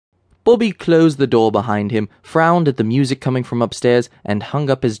Bobby closed the door behind him, frowned at the music coming from upstairs, and hung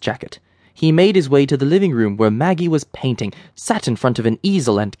up his jacket. He made his way to the living room where Maggie was painting, sat in front of an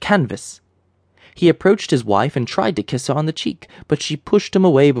easel and canvas. He approached his wife and tried to kiss her on the cheek, but she pushed him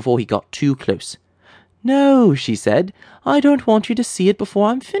away before he got too close. "No," she said, "I don't want you to see it before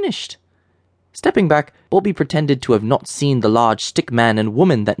I'm finished." Stepping back, Bobby pretended to have not seen the large stick man and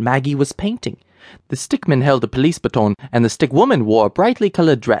woman that Maggie was painting. The stickman held a police baton, and the stick woman wore a brightly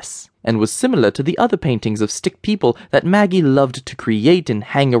colored dress, and was similar to the other paintings of stick people that Maggie loved to create and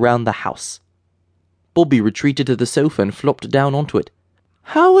hang around the house. Bobby retreated to the sofa and flopped down onto it.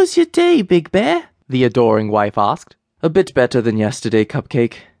 "How was your day, Big Bear?" the adoring wife asked. "A bit better than yesterday,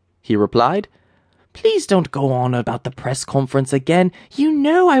 Cupcake," he replied. "Please don't go on about the press conference again. You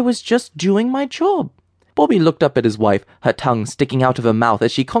know I was just doing my job." Bobby looked up at his wife, her tongue sticking out of her mouth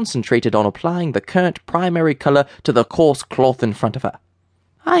as she concentrated on applying the current primary color to the coarse cloth in front of her.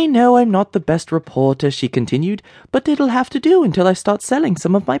 "I know I'm not the best reporter," she continued, "but it'll have to do until I start selling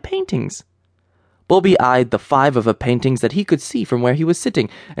some of my paintings." Bobby eyed the 5 of her paintings that he could see from where he was sitting,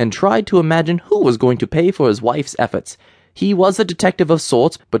 and tried to imagine who was going to pay for his wife's efforts. He was a detective of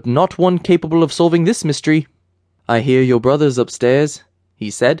sorts, but not one capable of solving this mystery. "I hear your brother's upstairs," he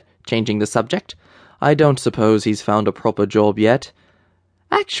said, changing the subject. "I don't suppose he's found a proper job yet."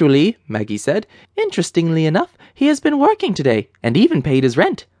 "Actually," Maggie said, "interestingly enough, he has been working today, and even paid his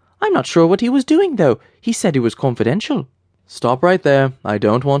rent. I'm not sure what he was doing, though. He said it was confidential." "Stop right there. I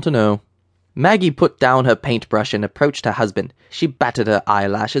don't want to know." Maggie put down her paintbrush and approached her husband. She batted her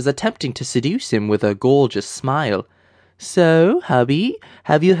eyelashes, attempting to seduce him with a gorgeous smile. "So, hubby,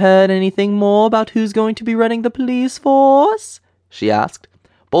 have you heard anything more about who's going to be running the police force?" she asked.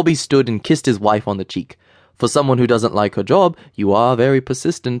 Bobby stood and kissed his wife on the cheek. "For someone who doesn't like her job, you are very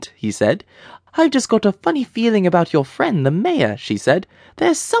persistent," he said. "I've just got a funny feeling about your friend, the mayor," she said.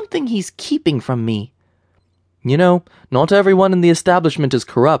 "There's something he's keeping from me." "You know, not everyone in the establishment is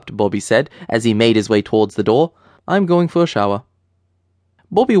corrupt," Bobby said, as he made his way towards the door. "I'm going for a shower."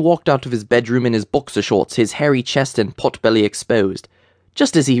 Bobby walked out of his bedroom in his boxer shorts, his hairy chest and potbelly exposed.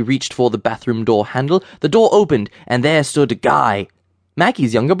 Just as he reached for the bathroom door handle, the door opened, and there stood Guy,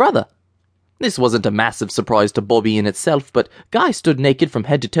 Maggie's younger brother. This wasn't a massive surprise to Bobby in itself, but Guy stood naked from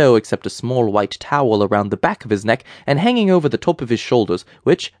head to toe except a small white towel around the back of his neck and hanging over the top of his shoulders,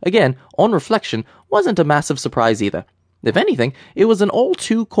 which, again, on reflection, wasn't a massive surprise either. If anything, it was an all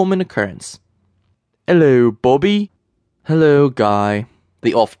too common occurrence. "Hello, Bobby." "Hello, Guy,"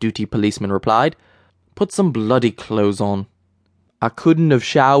 the off-duty policeman replied. "Put some bloody clothes on." "I couldn't have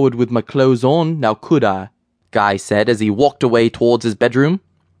showered with my clothes on, now could I?" Guy said as he walked away towards his bedroom.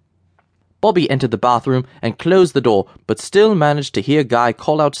 Bobby entered the bathroom and closed the door, but still managed to hear Guy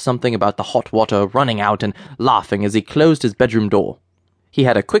call out something about the hot water running out and laughing as he closed his bedroom door. He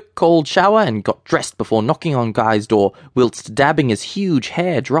had a quick cold shower and got dressed before knocking on Guy's door, whilst dabbing his huge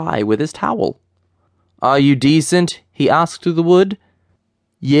hair dry with his towel. "Are you decent?" he asked through the wood.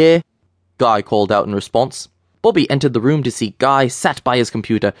 "Yeah," Guy called out in response. Bobby entered the room to see Guy sat by his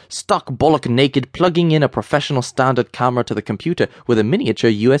computer, stuck bollock naked, plugging in a professional standard camera to the computer with a miniature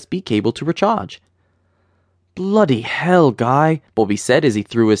USB cable to recharge. "Bloody hell, Guy," Bobby said as he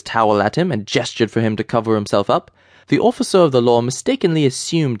threw his towel at him and gestured for him to cover himself up. The officer of the law mistakenly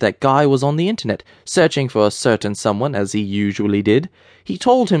assumed that Guy was on the internet, searching for a certain someone, as he usually did. He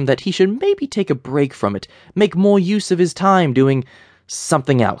told him that he should maybe take a break from it, make more use of his time doing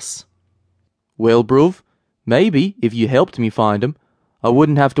something else. "Well, bruv, maybe if you helped me find him, I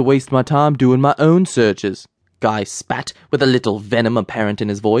wouldn't have to waste my time doing my own searches," Guy spat, with a little venom apparent in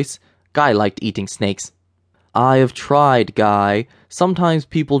his voice. Guy liked eating snakes. "I have tried, Guy. Sometimes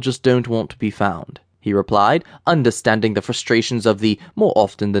people just don't want to be found," he replied, understanding the frustrations of the, more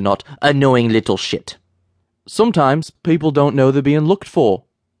often than not, annoying little shit. "Sometimes people don't know they're being looked for."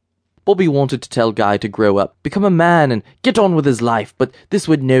 Bobby wanted to tell Guy to grow up, become a man, and get on with his life, but this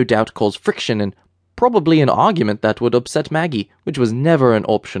would no doubt cause friction and probably an argument that would upset Maggie, which was never an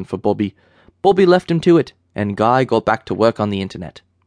option for Bobby. Bobby left him to it, and Guy got back to work on the internet.